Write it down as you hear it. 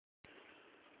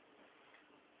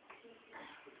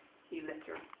You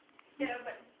litter. Yeah,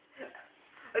 but...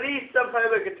 At least some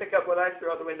hobo could pick up what I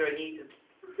threw out the window and eat it.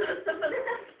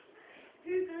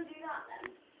 Who's going to do that then?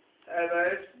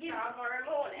 Hobos. Tomorrow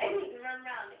morning. Run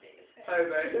round a bit.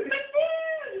 Hobos.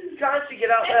 Can't you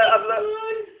get out there and look?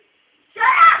 Shut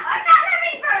up! I'm not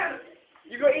having food!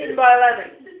 You got eaten by a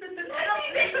lemon. I got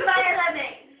bitten by a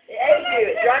lemon. It ate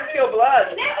you. It drank your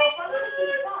blood. It's like a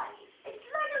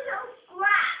little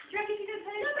scratch. Do you reckon you could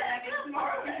put it there again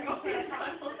tomorrow?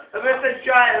 I'm going to send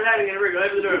giant lemon in a room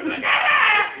over the door.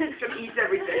 Just eats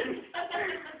everything.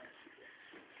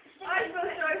 I feel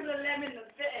sorry for the lemon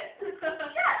that bit it.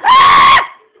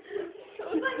 It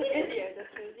was like an idiot,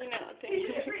 this is, you know what I think.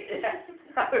 Yeah,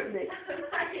 that was me.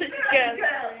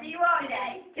 You are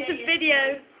today. It's a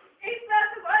video. It's not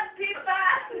the one too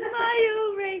fast.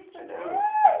 Smile, Rachel.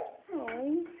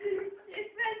 Oh.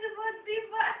 It's not the one too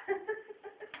fast.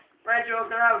 Rachel,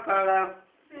 can I have a polo?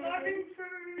 Having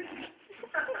food.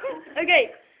 Okay,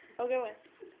 I'll go in.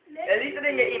 At least I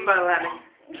didn't get eaten by a lemon.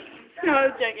 No, I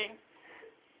was joking.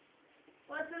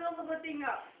 What's another good thing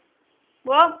up?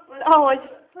 What? Oh, I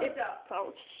just... What's up?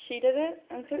 Oh, she did it,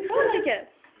 and so it felt like it.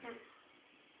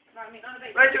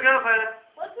 Rachel, can I have a polo?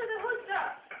 What's with the hood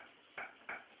up?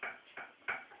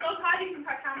 Stop hiding from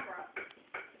her camera.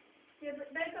 Yeah,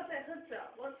 but they've got their hoods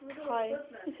up. What's with all Hi. the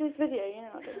hoodness? This is video, you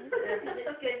know what I mean.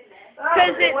 It's goodness.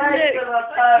 Because it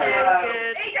looks so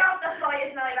good. He got the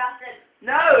flyers now, bastard.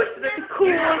 No, it's the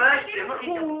Cool.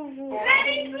 cool.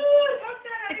 Ready food!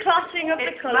 The clashing of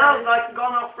the It colours. smells like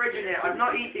gone off fridge in here. I'm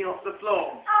not eating off the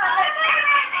floor.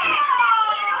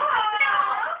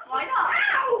 Why not?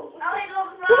 Ow! I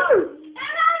love Woo!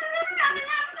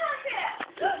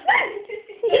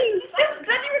 It's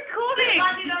bloody recording!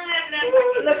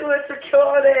 Look at what's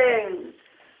recording.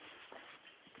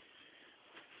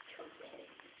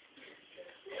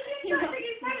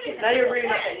 Now you're really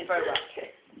not getting your phone back.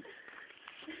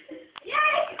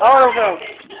 Yay! Oh, no.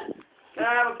 Can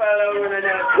I have a photo when I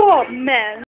know? God, man.